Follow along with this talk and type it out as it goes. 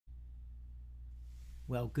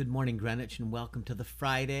Well, good morning, Greenwich, and welcome to the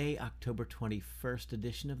Friday, October 21st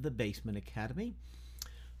edition of the Basement Academy.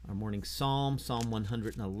 Our morning psalm, Psalm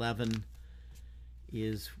 111,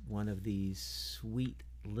 is one of these sweet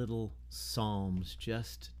little psalms,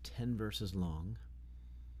 just 10 verses long.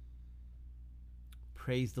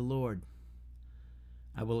 Praise the Lord.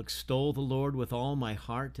 I will extol the Lord with all my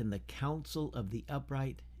heart in the council of the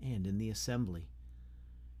upright and in the assembly.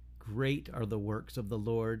 Great are the works of the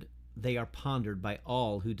Lord. They are pondered by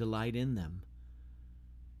all who delight in them.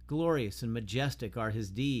 Glorious and majestic are his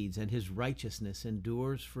deeds, and his righteousness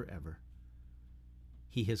endures forever.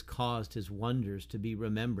 He has caused his wonders to be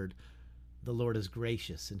remembered. The Lord is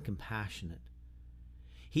gracious and compassionate.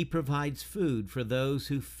 He provides food for those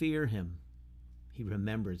who fear him. He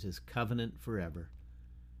remembers his covenant forever.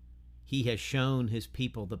 He has shown his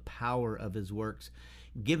people the power of his works,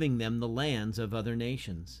 giving them the lands of other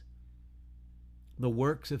nations. The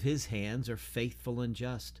works of his hands are faithful and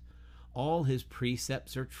just. All his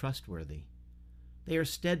precepts are trustworthy. They are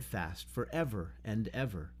steadfast forever and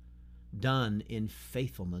ever, done in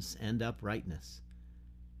faithfulness and uprightness.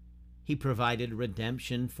 He provided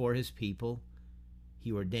redemption for his people.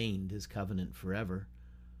 He ordained his covenant forever.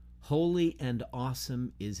 Holy and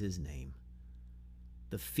awesome is his name.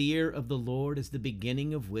 The fear of the Lord is the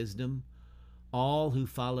beginning of wisdom. All who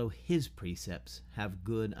follow his precepts have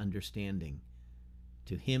good understanding.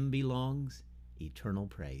 To him belongs eternal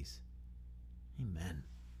praise. Amen.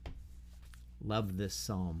 Love this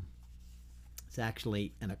psalm. It's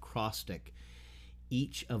actually an acrostic.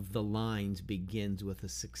 Each of the lines begins with a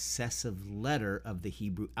successive letter of the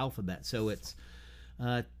Hebrew alphabet. So it's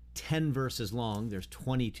 10 verses long. There's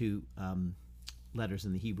 22 letters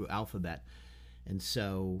in the Hebrew alphabet. And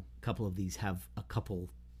so a couple of these have a couple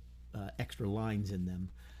extra lines in them.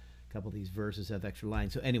 A couple of these verses have extra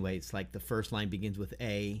lines. So anyway, it's like the first line begins with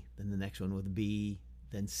A, then the next one with B,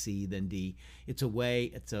 then C, then D. It's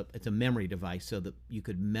a memory device so that you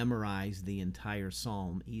could memorize the entire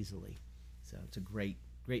psalm easily. So it's a great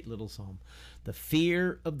little psalm. The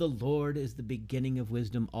fear of the Lord is the beginning of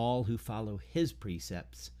wisdom. All who follow his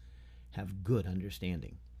precepts have good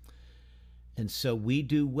understanding. And so we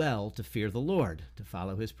do well to fear the Lord, to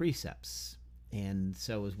follow his precepts. And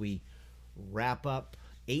so as we wrap up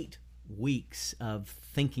 8 weeks of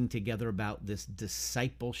thinking together about this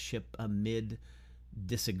discipleship amid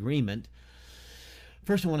disagreement,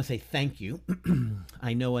 first I want to say thank you.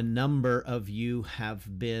 I know a number of you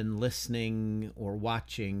have been listening or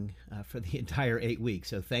watching for the entire 8 weeks,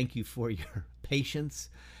 so thank you for your patience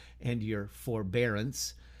and your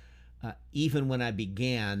forbearance. Even when I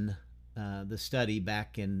began the study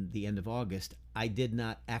back in the end of August, I did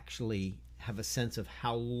not actually have a sense of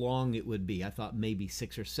how long it would be. I thought maybe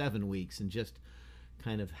 6 or 7 weeks, and just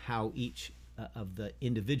kind of how each of the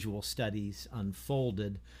individual studies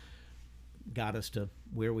unfolded got us to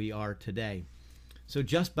where we are today. So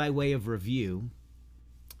just by way of review,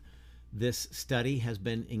 this study has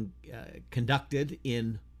been conducted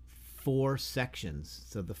in 4 sections.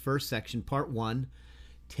 So the first section, part 1,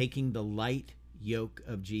 taking the light yoke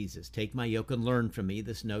of Jesus. Take my yoke and learn from me,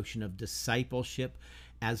 this notion of discipleship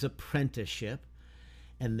as apprenticeship,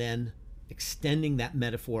 and then extending that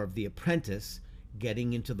metaphor of the apprentice,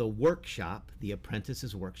 getting into the workshop, the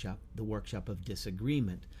apprentice's workshop, the workshop of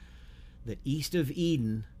disagreement. That east of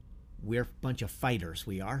Eden, we're a bunch of fighters,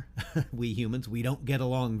 we are. We humans, we don't get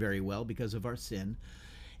along very well because of our sin.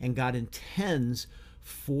 And God intends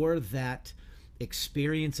for that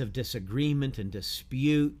experience of disagreement and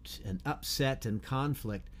dispute and upset and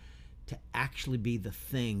conflict to actually be the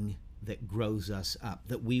thing that grows us up,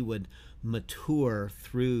 that we would mature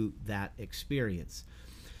through that experience.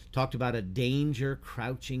 Talked about a danger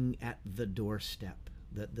crouching at the doorstep,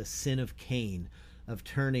 the sin of Cain, of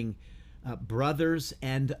turning brothers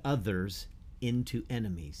and others into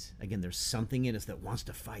enemies. Again, there's something in us that wants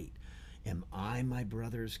to fight. Am I my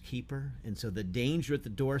brother's keeper? And so the danger at the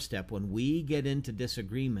doorstep when we get into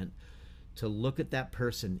disagreement, to look at that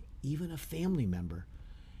person, even a family member,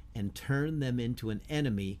 and turn them into an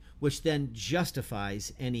enemy, which then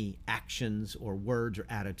justifies any actions or words or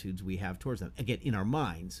attitudes we have towards them. Again, in our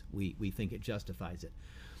minds, we think it justifies it.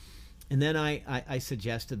 And then I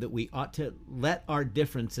suggested that we ought to let our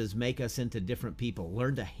differences make us into different people,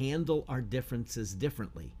 learn to handle our differences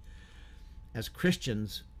differently. As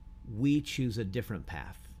Christians, we choose a different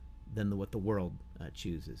path than what the world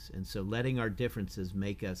chooses. And so letting our differences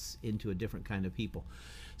make us into a different kind of people.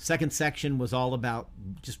 Second section was all about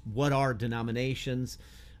just what are denominations,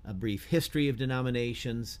 a brief history of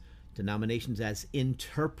denominations as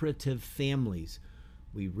interpretive families.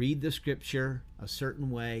 We read the scripture a certain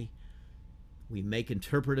way, We make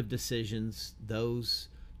interpretive decisions. Those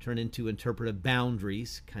turn into interpretive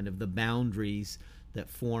boundaries, kind of the boundaries that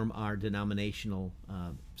form our denominational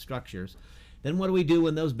structures. Then what do we do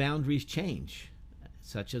when those boundaries change,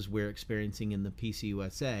 such as we're experiencing in the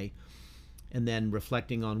PCUSA, and then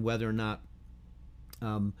reflecting on whether or not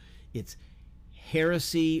it's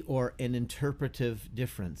heresy or an interpretive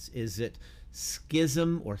difference? Is it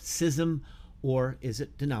schism or schism, or is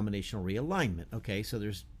it denominational realignment? Okay, so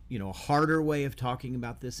there's a harder way of talking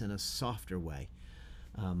about this and a softer way.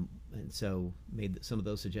 And so made some of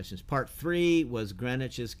those suggestions. Part 3 was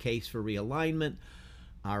Greenwich's case for realignment,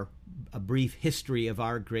 a brief history of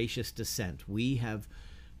our gracious dissent. We have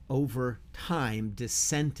over time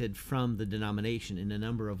dissented from the denomination in a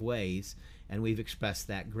number of ways, and we've expressed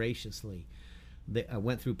that graciously. I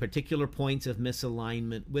went through particular points of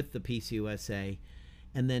misalignment with the PCUSA,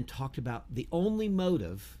 and then talked about the only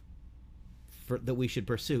motive that we should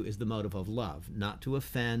pursue is the motive of love, not to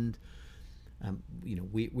offend.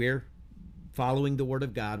 We're following the Word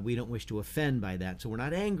of God. We don't wish to offend by that. So we're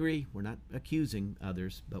not angry. We're not accusing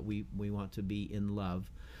others, but we want to be in love.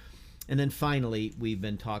 And then finally, we've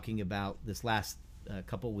been talking about this last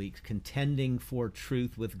couple weeks, contending for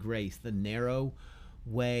truth with grace, the narrow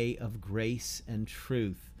way of grace and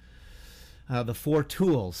truth. The 4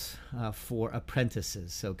 tools for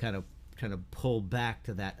apprentices. So kind of pull back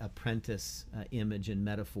to that apprentice image and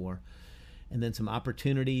metaphor. And then some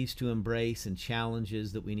opportunities to embrace and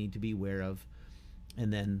challenges that we need to be aware of.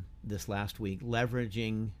 And then this last week,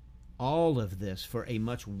 leveraging all of this for a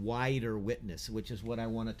much wider witness, which is what I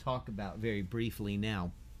want to talk about very briefly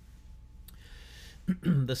now.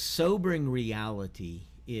 The sobering reality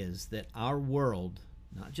is that our world,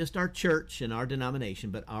 not just our church and our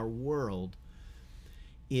denomination, but our world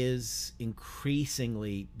is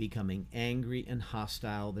increasingly becoming angry and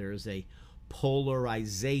hostile. There is a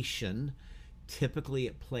polarization. Typically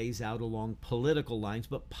it plays out along political lines,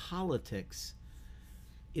 but politics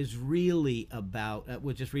is really about, I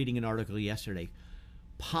was just reading an article yesterday,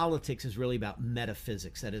 politics is really about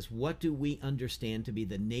metaphysics. That is, what do we understand to be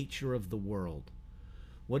the nature of the world?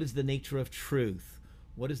 What is the nature of truth?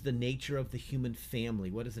 What is the nature of the human family?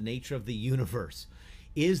 What is the nature of the universe?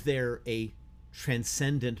 Is there a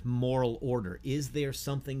transcendent moral order? Is there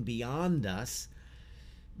something beyond us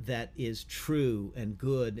that is true and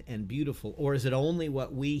good and beautiful? Or is it only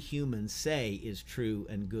what we humans say is true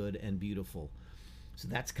and good and beautiful? So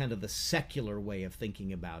that's kind of the secular way of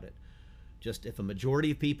thinking about it. Just if a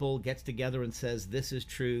majority of people gets together and says this is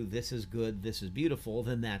true, this is good, this is beautiful,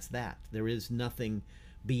 then that's that. There is nothing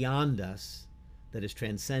beyond us that is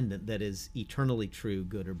transcendent, that is eternally true,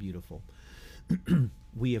 good, or beautiful.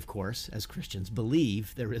 We, of course, as Christians,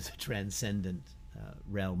 believe there is a transcendent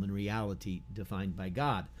realm and reality defined by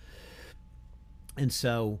God. And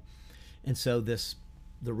so the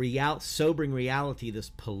sobering reality,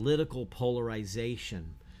 this political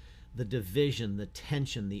polarization, the division, the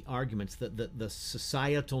tension, the arguments, the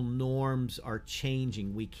societal norms are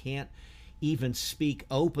changing. We can't even speak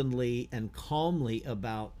openly and calmly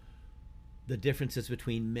about the differences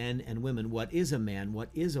between men and women. What is a man? What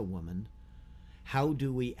is a woman? How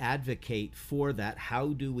do we advocate for that? How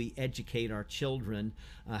do we educate our children?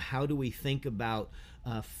 How do we think about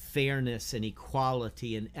fairness and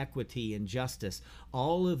equality and equity and justice?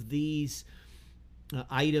 All of these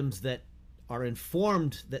items that are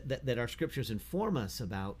informed, that our scriptures inform us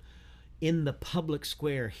about in the public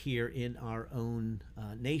square here in our own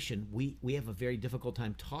nation, we have a very difficult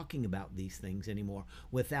time talking about these things anymore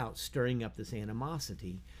without stirring up this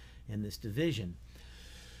animosity and this division.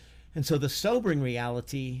 And so the sobering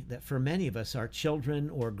reality that for many of us, our children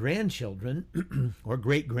or grandchildren, or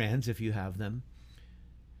great-grands if you have them,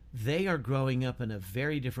 they are growing up in a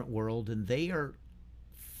very different world, and they are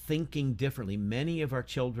thinking differently. Many of our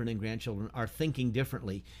children and grandchildren are thinking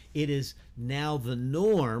differently. It is now the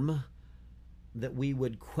norm that we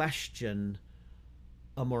would question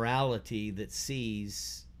a morality that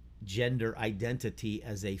sees gender identity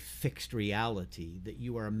as a fixed reality, that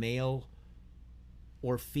you are a male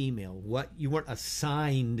or female. What you weren't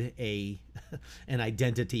assigned an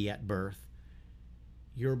identity at birth.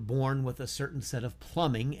 You're born with a certain set of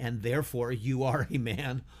plumbing, and therefore you are a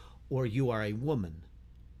man or you are a woman.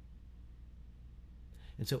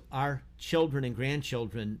 And so our children and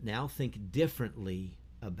grandchildren now think differently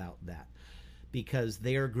about that, because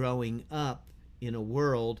they are growing up in a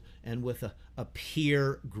world and with a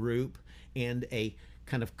peer group and a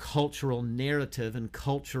kind of cultural narrative and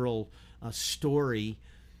cultural story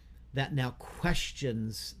that now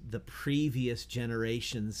questions the previous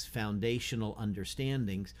generation's foundational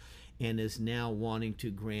understandings and is now wanting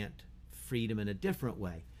to grant freedom in a different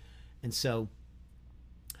way. And so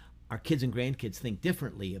our kids and grandkids think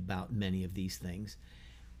differently about many of these things.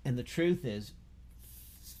 And the truth is,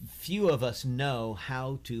 few of us know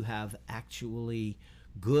how to have actually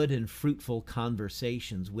good and fruitful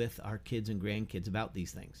conversations with our kids and grandkids about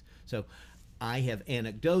these things. So I have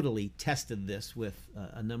anecdotally tested this with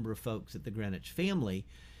a number of folks at the Greenwich family.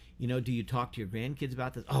 You know, do you talk to your grandkids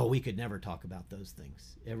about this? Oh, we could never talk about those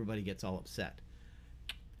things. Everybody gets all upset.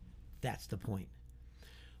 That's the point.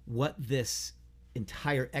 What this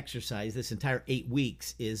entire exercise, this entire 8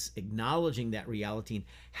 weeks, is acknowledging that reality. And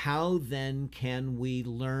how then can we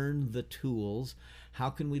learn the tools? How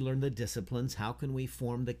can we learn the disciplines? How can we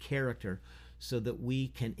form the character so that we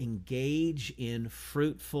can engage in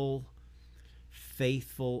fruitful,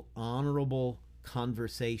 faithful, honorable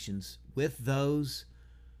conversations with those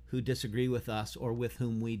who disagree with us or with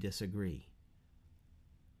whom we disagree?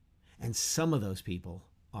 And some of those people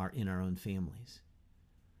are in our own families.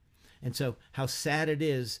 And so how sad it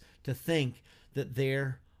is to think that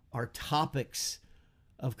there are topics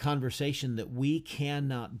of conversation that we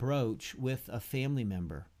cannot broach with a family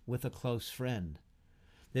member, with a close friend.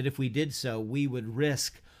 That if we did so, we would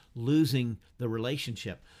risk losing the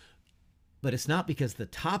relationship. But it's not because the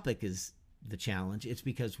topic is the challenge. It's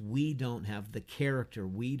because we don't have the character.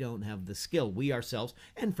 We don't have the skill. We ourselves,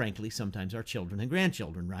 and frankly, sometimes our children and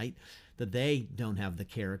grandchildren, right? That they don't have the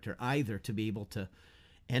character either to be able to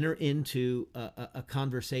enter into a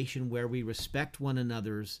conversation where we respect one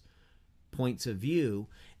another's points of view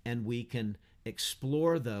and we can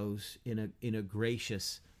explore those in a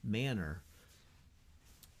gracious manner.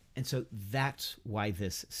 And so that's why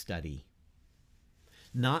this study.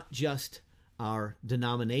 Not just our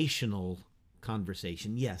denominational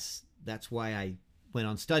conversation. Yes, that's why I went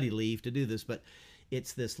on study leave to do this, but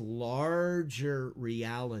it's this larger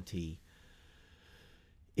reality.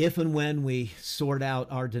 If and when we sort out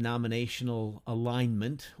our denominational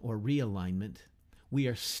alignment or realignment, we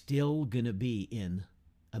are still going to be in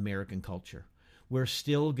American culture. We're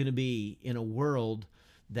still going to be in a world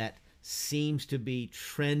that seems to be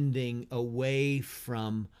trending away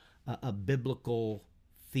from a biblical,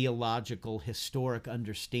 theological, historic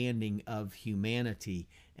understanding of humanity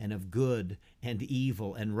and of good and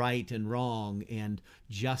evil and right and wrong and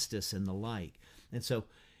justice and the like. And so,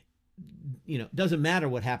 you know, it doesn't matter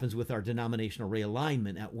what happens with our denominational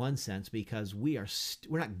realignment at one sense, because we're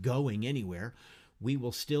not going anywhere. We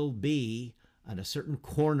will still be on a certain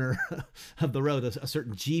corner of the road. A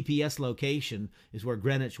certain GPS location is where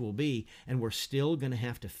Greenwich will be, and we're still going to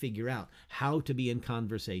have to figure out how to be in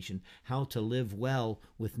conversation, how to live well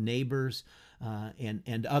with neighbors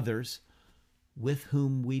and others with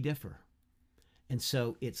whom we differ. And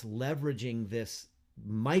so it's leveraging this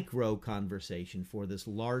micro conversation for this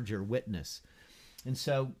larger witness. And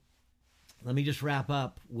so let me just wrap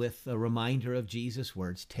up with a reminder of Jesus'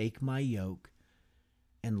 words: take my yoke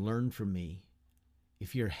and learn from me.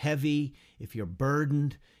 If you're heavy, if you're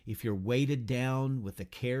burdened, if you're weighted down with the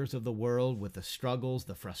cares of the world, with the struggles,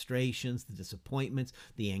 the frustrations, the disappointments,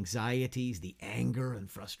 the anxieties, the anger and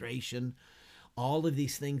frustration, all of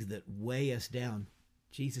these things that weigh us down,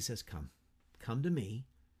 Jesus says, come to me.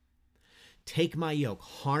 Take my yoke,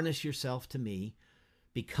 harness yourself to me,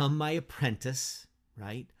 become my apprentice,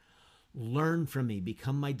 right? Learn from me,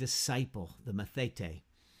 become my disciple, the mathete.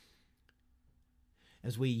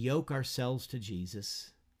 As we yoke ourselves to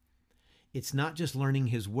Jesus, it's not just learning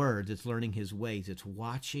his words, it's learning his ways. It's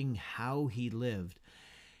watching how he lived.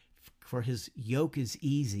 For his yoke is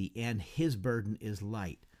easy and his burden is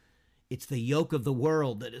light. It's the yoke of the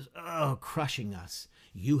world that is crushing us.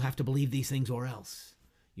 You have to believe these things or else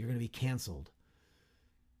you're going to be canceled.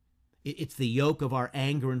 It's the yoke of our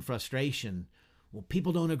anger and frustration. Well,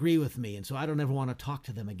 people don't agree with me, and so I don't ever want to talk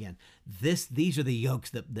to them again. These are the yokes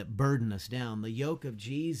that burden us down. The yoke of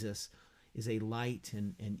Jesus is a light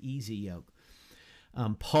and easy yoke.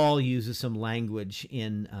 Paul uses some language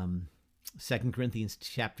in 2 Corinthians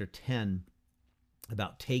chapter 10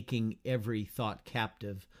 about taking every thought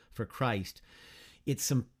captive for Christ. It's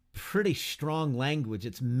some pretty strong language.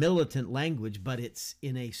 It's militant language, but it's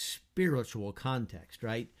in a spiritual context,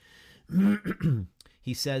 right?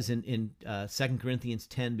 He says in 2 Corinthians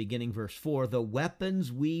 10, beginning verse 4, the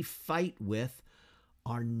weapons we fight with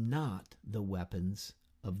are not the weapons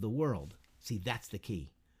of the world. See, that's the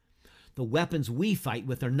key. The weapons we fight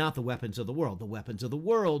with are not the weapons of the world. The weapons of the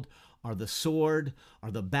world are the sword,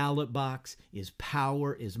 are the ballot box, is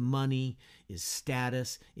power, is money, is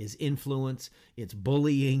status, is influence, it's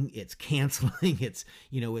bullying, it's canceling, it's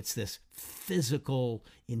this physical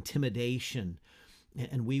intimidation.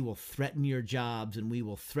 And we will threaten your jobs, and we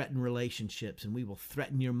will threaten relationships, and we will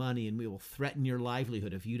threaten your money, and we will threaten your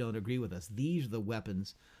livelihood if you don't agree with us. These are the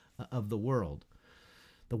weapons of the world.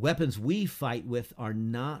 The weapons we fight with are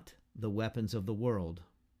not the weapons of the world.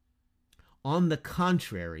 On the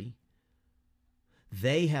contrary,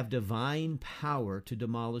 they have divine power to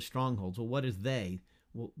demolish strongholds. Well, what is they?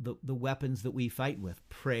 Well, the weapons that we fight with: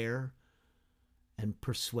 prayer and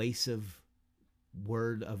persuasive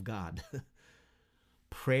word of God.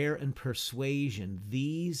 Prayer and persuasion,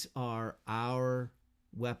 these are our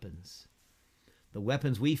weapons. The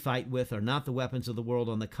weapons we fight with are not the weapons of the world.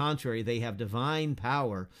 On the contrary, they have divine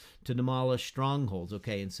power to demolish strongholds.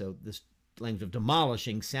 Okay, and so this language of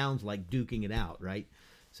demolishing sounds like duking it out, right?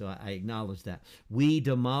 So I acknowledge that. We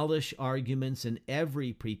demolish arguments and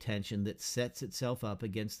every pretension that sets itself up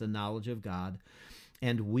against the knowledge of God,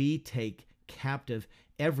 and we take captive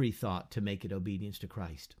every thought to make it obedience to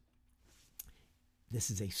Christ. This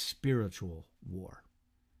is a spiritual war.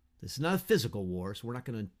 This is not a physical war, so we're not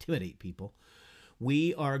going to intimidate people.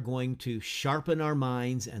 We are going to sharpen our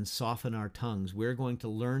minds and soften our tongues. We're going to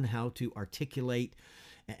learn how to articulate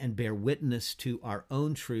and bear witness to our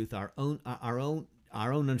own truth, our own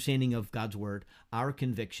understanding of God's word, our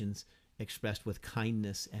convictions expressed with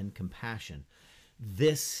kindness and compassion.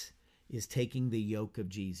 This is taking the yoke of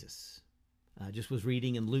Jesus. I just was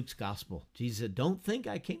reading in Luke's gospel. Jesus said, "Don't think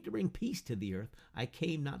I came to bring peace to the earth. I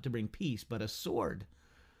came not to bring peace, but a sword."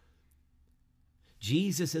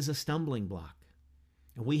 Jesus is a stumbling block.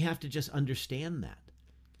 And we have to just understand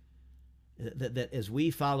that as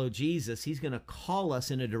we follow Jesus, he's going to call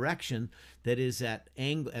us in a direction that is at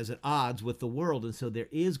odds with the world. And so there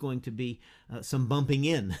is going to be some bumping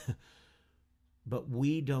in. But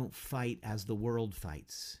we don't fight as the world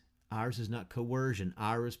fights. Ours is not coercion.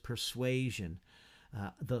 Ours is persuasion.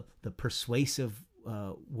 The persuasive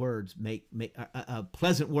words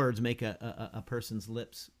pleasant words make a person's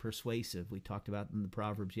lips persuasive. We talked about in the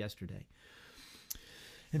Proverbs yesterday.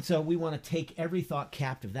 And so we want to take every thought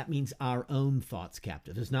captive. That means our own thoughts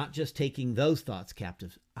captive. It's not just taking those thoughts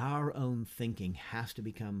captive. Our own thinking has to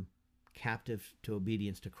become captive to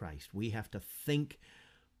obedience to Christ. We have to think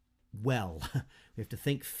well. We have to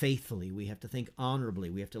think faithfully. We have to think honorably.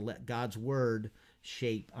 We have to let God's word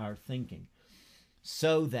shape our thinking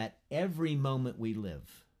so that every moment we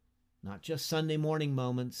live, not just Sunday morning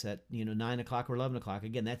moments at 9 o'clock or 11 o'clock.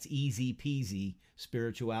 Again, that's easy peasy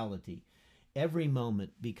spirituality. Every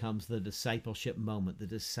moment becomes the discipleship moment, the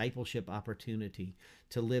discipleship opportunity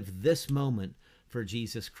to live this moment for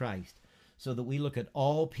Jesus Christ, so that we look at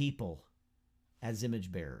all people as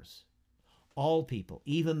image bearers. All people,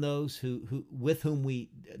 even those who with whom we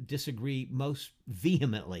disagree most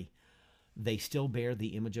vehemently, they still bear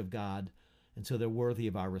the image of God, and so they're worthy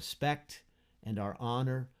of our respect and our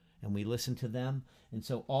honor, and we listen to them. And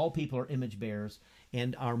so all people are image bearers,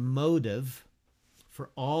 and our motive for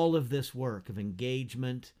all of this work of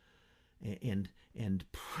engagement and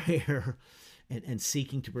prayer and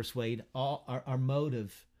seeking to persuade, our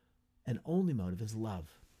motive and only motive is love.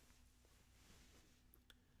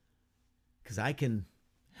 Because I can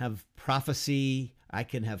have prophecy, I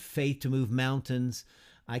can have faith to move mountains,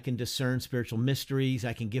 I can discern spiritual mysteries,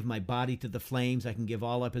 I can give my body to the flames, I can give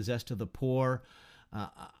all I possess to the poor.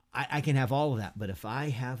 I can have all of that, but if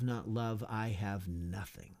I have not love, I have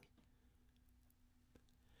nothing.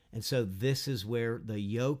 And so this is where the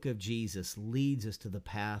yoke of Jesus leads us to the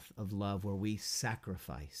path of love, where we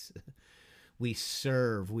sacrifice, we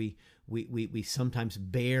serve, we sometimes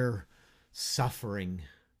bear suffering,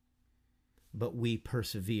 but we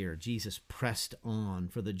persevere. Jesus pressed on.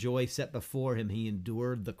 For the joy set before him, he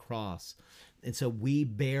endured the cross. And so we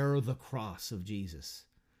bear the cross of Jesus.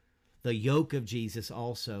 The yoke of Jesus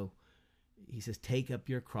also, he says, take up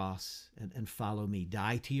your cross and follow me.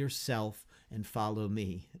 Die to yourself and follow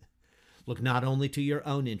me. Look not only to your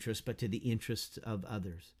own interests, but to the interests of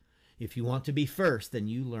others. If you want to be first, then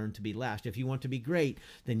you learn to be last. If you want to be great,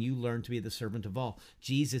 then you learn to be the servant of all.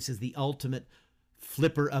 Jesus is the ultimate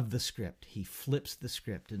flipper of the script. He flips the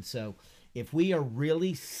script. And so if we are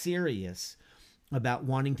really serious about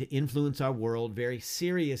wanting to influence our world, very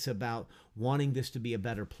serious about wanting this to be a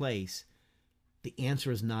better place, the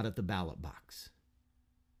answer is not at the ballot box.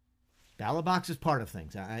 Ballot box is part of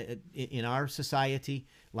things. In our society,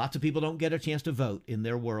 lots of people don't get a chance to vote in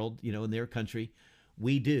their world, in their country.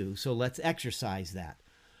 We do. So let's exercise that.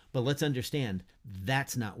 But let's understand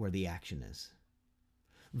that's not where the action is.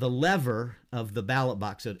 The lever of the ballot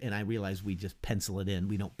box, and I realize we just pencil it in.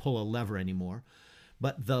 We don't pull a lever anymore.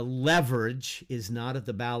 But the leverage is not at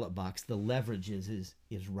the ballot box. The leverage is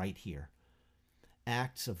right here.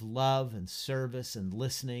 Acts of love and service and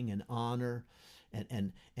listening and honor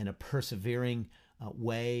and a persevering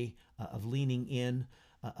way of leaning in,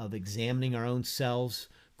 of examining our own selves,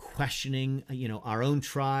 questioning, our own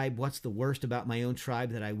tribe. What's the worst about my own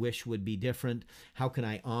tribe that I wish would be different? How can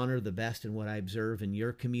I honor the best in what I observe in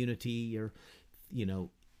your community, your,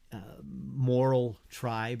 moral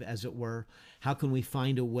tribe, as it were? How can we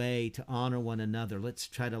find a way to honor one another? Let's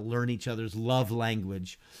try to learn each other's love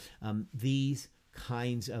language. These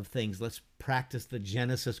kinds of things. Let's practice the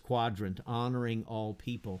Genesis quadrant, honoring all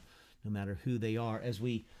people, no matter who they are. As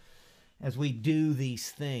we do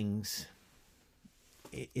these things,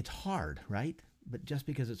 it's hard, right? But just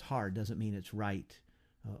because it's hard doesn't mean it's right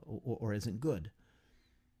or isn't good.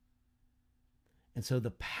 And so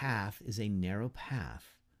the path is a narrow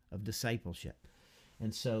path of discipleship.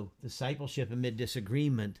 And so discipleship amid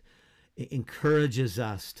disagreement encourages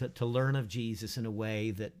us to learn of Jesus in a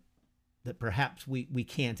way that perhaps we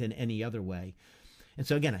can't in any other way. And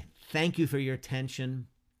so again, I thank you for your attention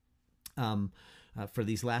for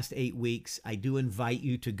these last 8 weeks. I do invite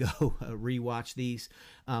you to go rewatch these.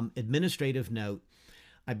 Administrative note,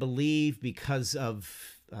 I believe because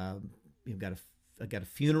of, I've got a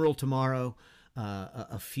funeral tomorrow,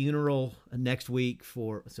 a funeral next week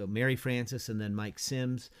for Mary Francis and then Mike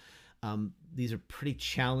Sims. These are pretty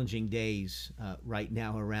challenging days right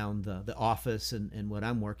now around the office and what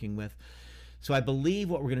I'm working with. So I believe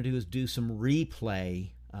what we're going to do is do some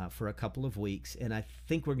replay for a couple of weeks. And I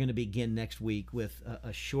think we're going to begin next week with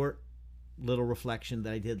a short little reflection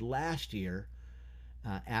that I did last year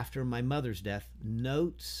after my mother's death.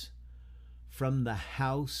 Notes from the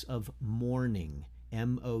House of Mourning,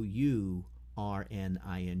 Mourning.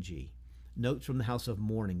 Notes from the House of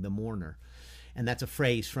Mourning, the mourner. And that's a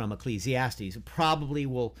phrase from Ecclesiastes. Probably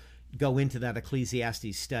will go into that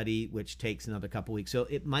Ecclesiastes study, which takes another couple weeks. So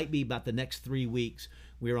it might be about the next 3 weeks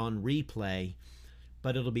we're on replay,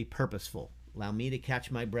 but it'll be purposeful. Allow me to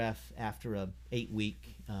catch my breath after a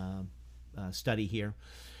 8-week study here,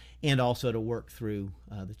 and also to work through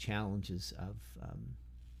the challenges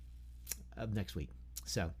of next week.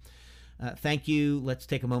 So thank you. Let's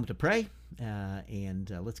take a moment to pray, and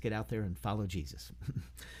let's get out there and follow Jesus.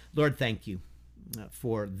 Lord, thank you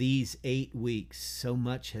for these 8 weeks. So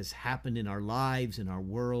much has happened in our lives, in our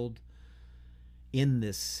world,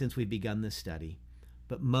 since we've begun this study.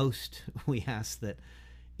 But most, we ask that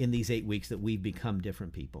in these 8 weeks that we've become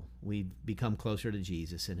different people. We've become closer to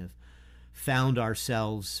Jesus and have found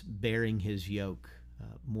ourselves bearing his yoke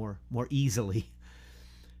more easily.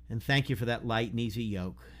 And thank you for that light and easy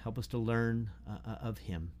yoke. Help us to learn of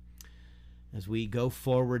him as we go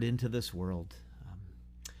forward into this world.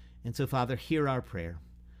 And so, Father, hear our prayer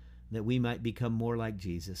that we might become more like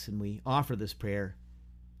Jesus. And we offer this prayer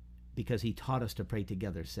because he taught us to pray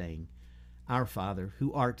together, saying, Our Father,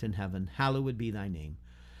 who art in heaven, hallowed be thy name.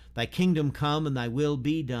 Thy kingdom come, and thy will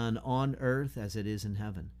be done on earth as it is in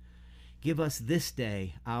heaven. Give us this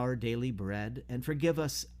day our daily bread, and forgive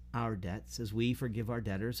us our debts as we forgive our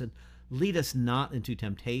debtors. And lead us not into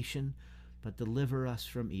temptation, but deliver us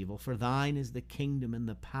from evil. For thine is the kingdom and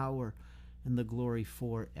the power and the glory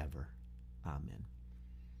forever. Amen.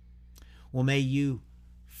 Well, may you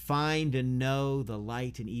find and know the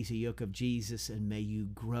light and easy yoke of Jesus, and may you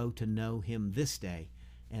grow to know him this day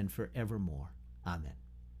and forevermore. Amen.